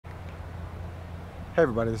Hey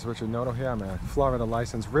everybody, this is Richard Noto here. I'm a Florida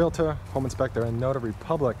licensed realtor, home inspector in Notary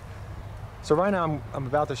Public. So right now I'm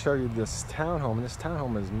about to show you this townhome, and this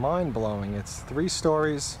townhome is mind-blowing. It's 3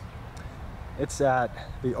 stories. It's at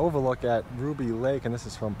the Overlook at Ruby Lake, and this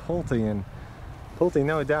is from Pulte, and Pulte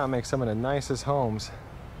no doubt makes some of the nicest homes.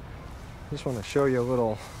 I just want to show you a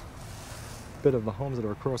little bit of the homes that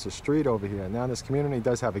are across the street over here. Now this community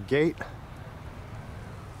does have a gate.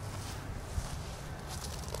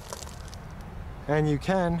 And you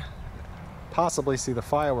can possibly see the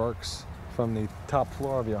fireworks from the top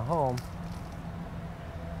floor of your home.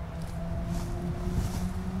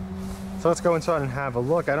 So let's go inside and have a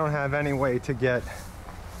look. I don't have any way to get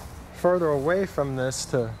further away from this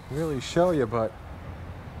to really show you, but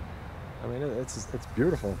I mean, it's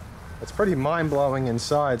beautiful. It's pretty mind-blowing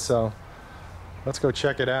inside, so let's go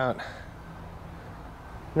check it out.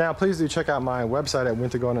 Now, please do check out my website at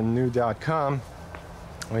wintergardennew.com.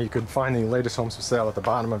 where you could find the latest homes for sale at the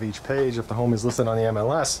bottom of each page if the home is listed on the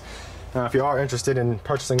MLS. Now, if you are interested in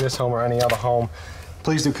purchasing this home or any other home,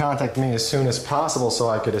 please do contact me as soon as possible so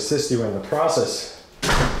I could assist you in the process.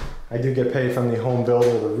 I do get paid from the home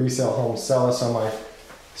builder, the resale home seller, so my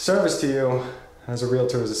service to you as a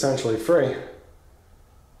realtor is essentially free.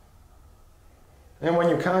 And when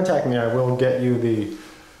you contact me, I will get you the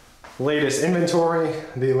latest inventory,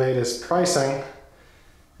 the latest pricing,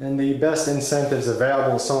 and the best incentives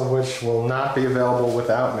available, some of which will not be available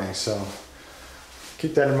without me, so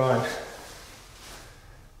keep that in mind.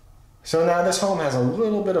 So now this home has a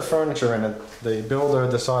little bit of furniture in it. The builder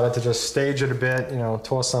decided to just stage it a bit, you know,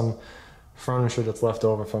 toss some furniture that's left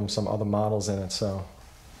over from some other models in it, so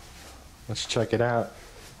let's check it out.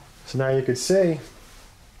 So now you can see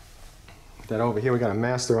that over here we got a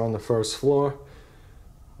master on the first floor,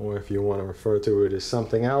 or if you want to refer to it as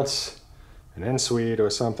something else, an en-suite or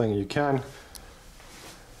something, you can.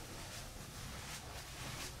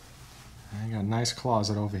 And you got a nice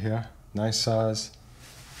closet over here, nice size.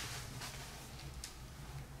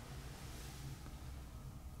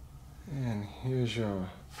 And here's your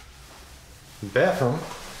bathroom.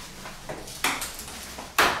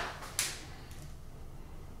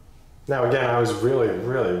 Now again, I was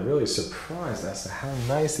really surprised as to how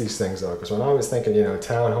nice these things are, because when I was thinking, you know,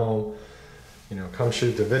 townhome, you know, come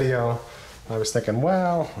shoot the video, I was thinking,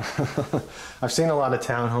 well, I've seen a lot of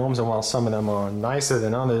townhomes, and while some of them are nicer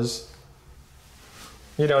than others,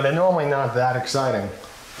 you know, they're normally not that exciting.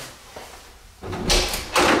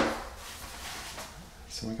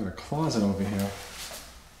 So we got a closet over here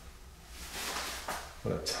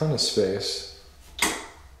with a ton of space.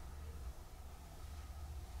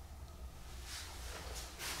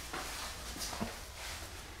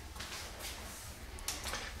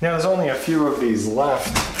 Now there's only a few of these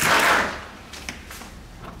left.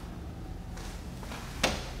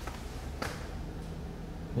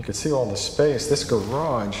 You can see all the space. This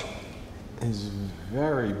garage is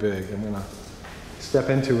very big. I'm gonna step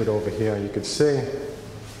into it over here. You can see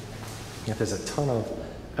that there's a ton of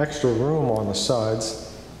extra room on the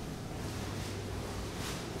sides.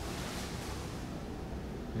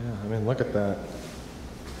 Yeah, I mean, look at that.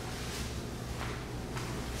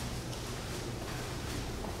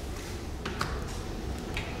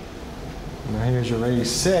 Now here's your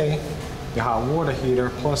AC, your hot water heater,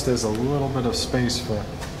 plus there's a little bit of space for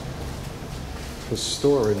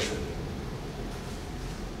storage.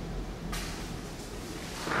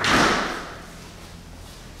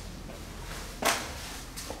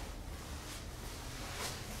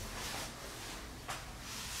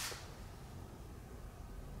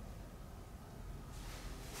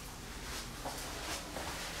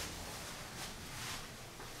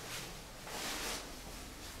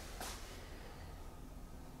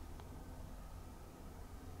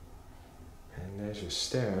 And there's your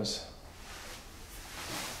stairs.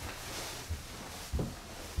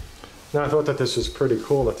 Now I thought that this was pretty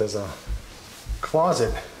cool that there's a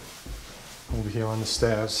closet over here on the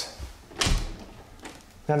stairs.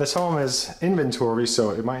 Now this home is inventory, so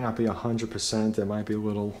it might not be 100%. There might be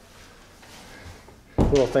little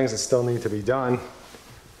things that still need to be done.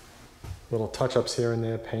 Little touch-ups here and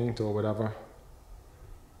there, paint or whatever.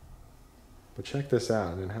 But check this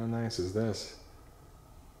out, and how nice is this?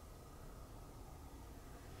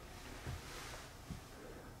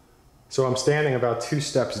 So I'm standing about 2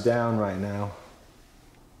 steps down right now.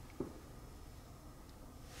 I'm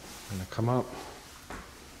gonna come up.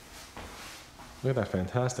 Look at that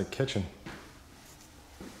fantastic kitchen.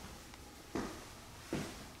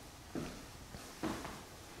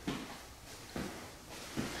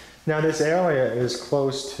 Now this area is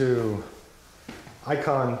close to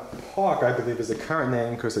Icon Park, I believe, is the current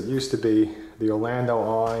name because it used to be the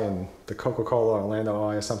Orlando Eye and the Coca-Cola Orlando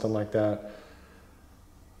Eye or something like that.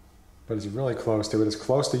 But it's really close to it. It's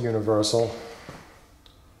close to Universal.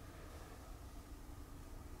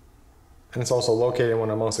 And it's also located in one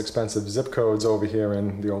of the most expensive zip codes over here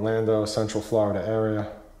in the Orlando, Central Florida area.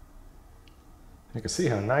 You can see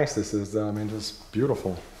how nice this is though. I mean, just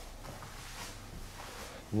beautiful.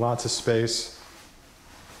 Lots of space.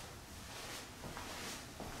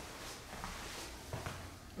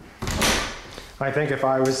 I think if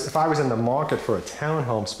I was in the market for a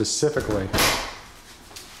townhome specifically,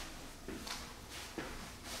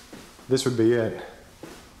 this would be it.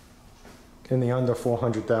 In the under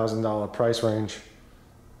 $400,000 price range.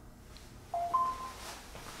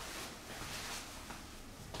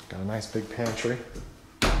 Got a nice big pantry,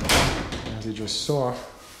 as you just saw.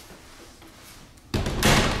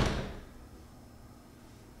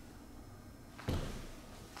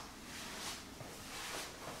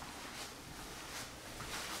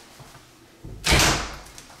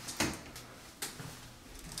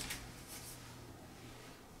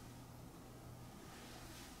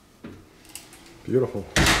 Beautiful.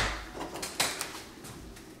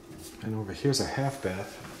 And over here's a half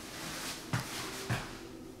bath.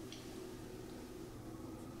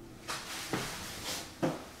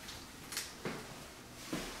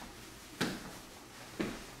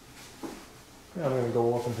 Now I'm going to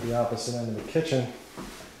go off into the opposite end of the kitchen.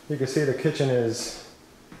 You can see the kitchen is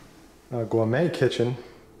a gourmet kitchen.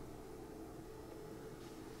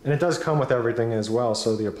 And it does come with everything as well,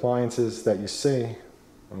 so the appliances that you see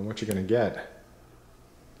are what you're going to get.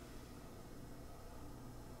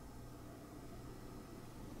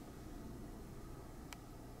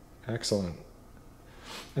 Excellent.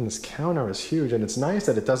 And this counter is huge, and it's nice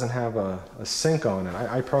that it doesn't have a sink on it.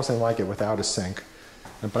 I personally like it without a sink.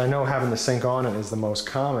 But I know having the sink on it is the most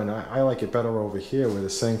common. I like it better over here where the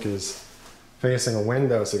sink is facing a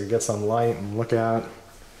window so you can get some light and look out.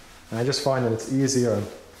 And I just find that it's easier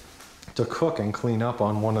to cook and clean up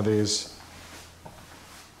on one of these.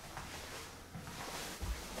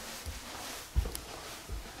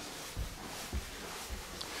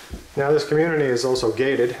 Now this community is also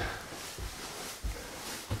gated,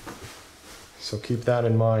 so keep that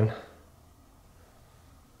in mind.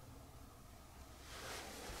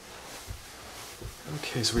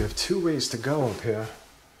 Okay, so we have two ways to go up here.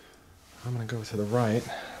 I'm going to go to the right.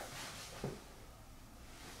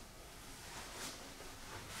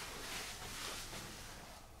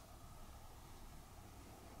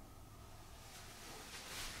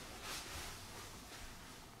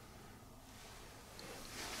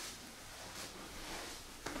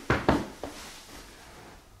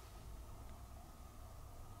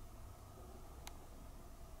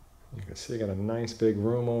 You can see I got a nice big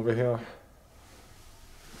room over here.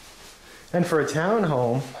 And for a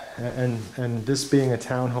townhome, and this being a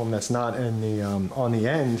townhome that's not in the on the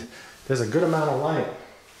end, there's a good amount of light.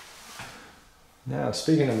 Now,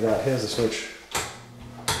 speaking of that, here's the switch.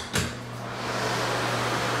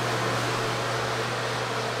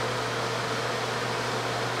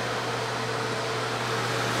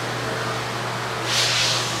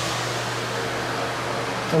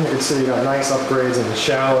 And you can see you got nice upgrades in the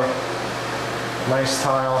shower, nice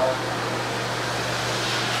tile.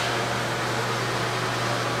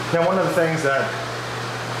 Now, one of the things that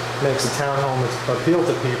makes a townhome appeal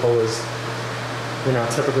to people is, you know,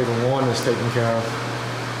 typically the lawn is taken care of.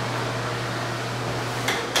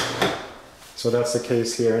 So that's the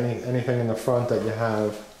case here. Anything in the front that you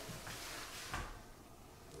have,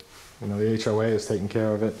 you know, the HOA is taking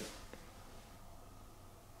care of it.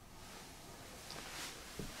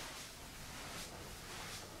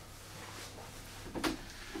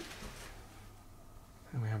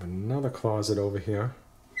 And we have another closet over here.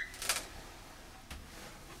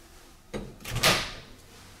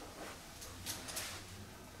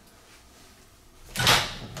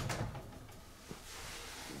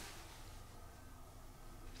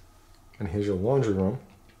 And here's your laundry room.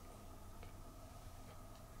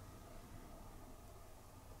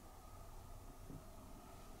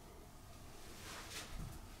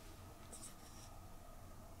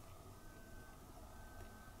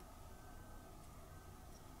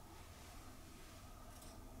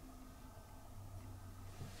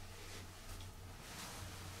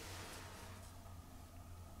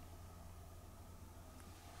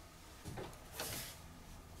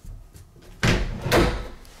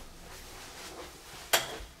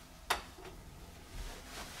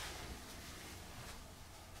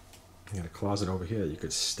 You got a closet over here you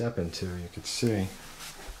could step into. You could see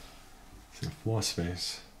floor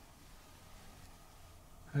space.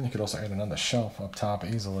 And you could also add another shelf up top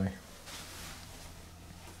easily.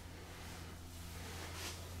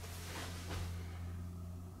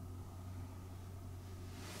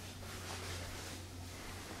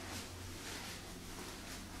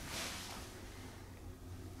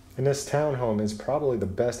 And this townhome is probably the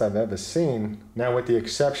best I've ever seen. Now with the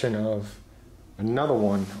exception of another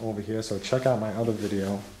one over here, so check out my other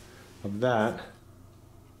video of that.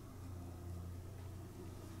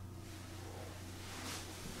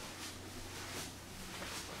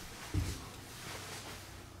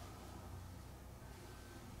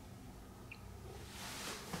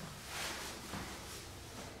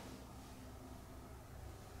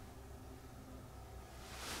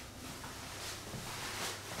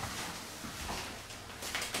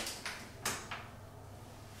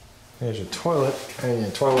 Here's your toilet, and your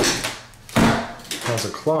toilet has a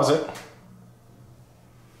closet.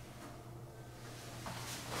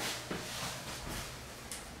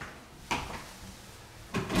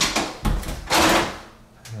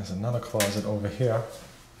 And there's another closet over here.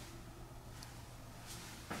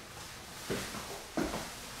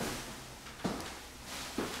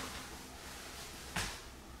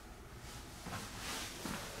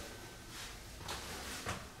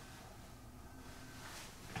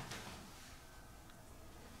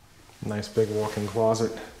 Nice big walk-in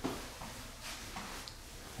closet.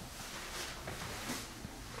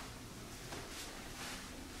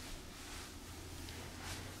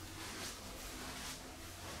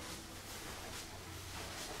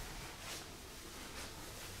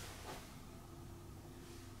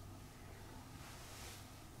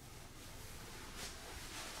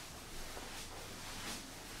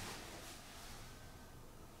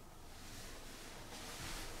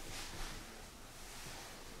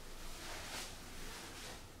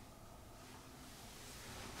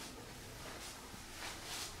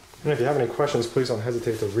 And if you have any questions, please don't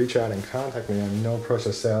hesitate to reach out and contact me. I have no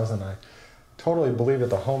pressure sales, and I totally believe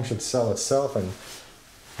that the home should sell itself, and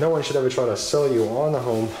no one should ever try to sell you on the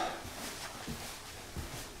home.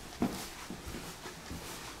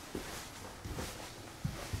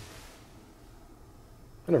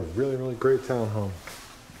 And a really, really great townhome.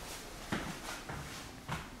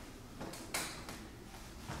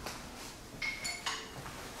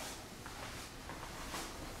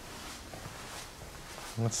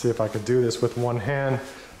 Let's see if I could do this with one hand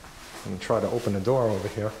and try to open the door over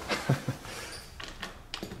here.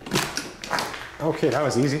 Okay, that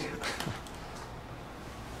was easy.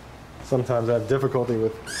 Sometimes I have difficulty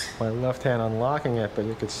with my left hand unlocking it, but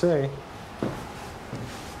you could see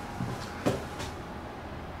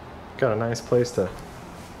got a nice place to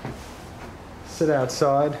sit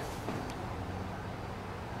outside.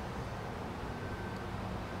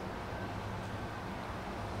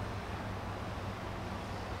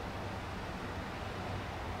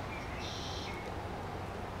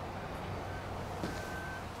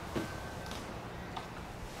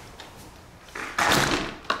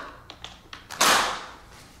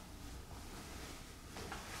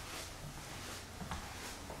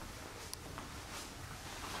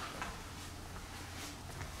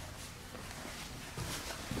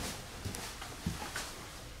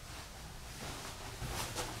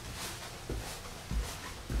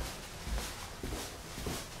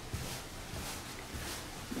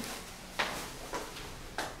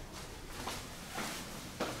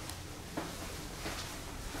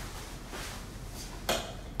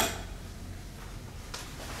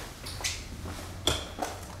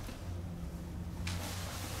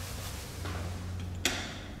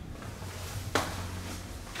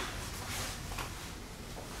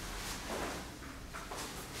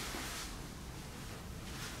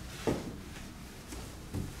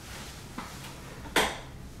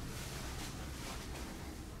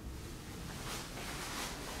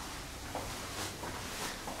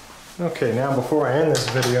 Okay, now before I end this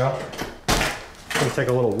video, I'm going to take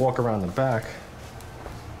a little walk around the back.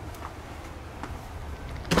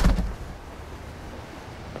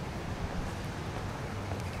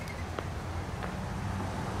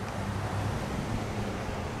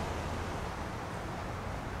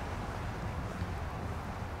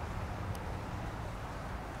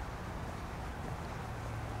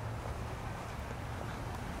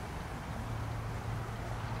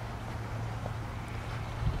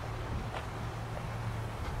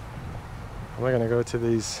 We're going to go to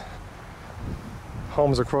these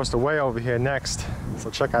homes across the way over here next.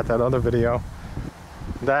 So check out that other video.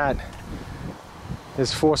 That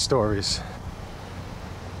is 4 stories.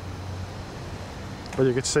 But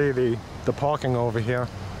you can see the parking over here.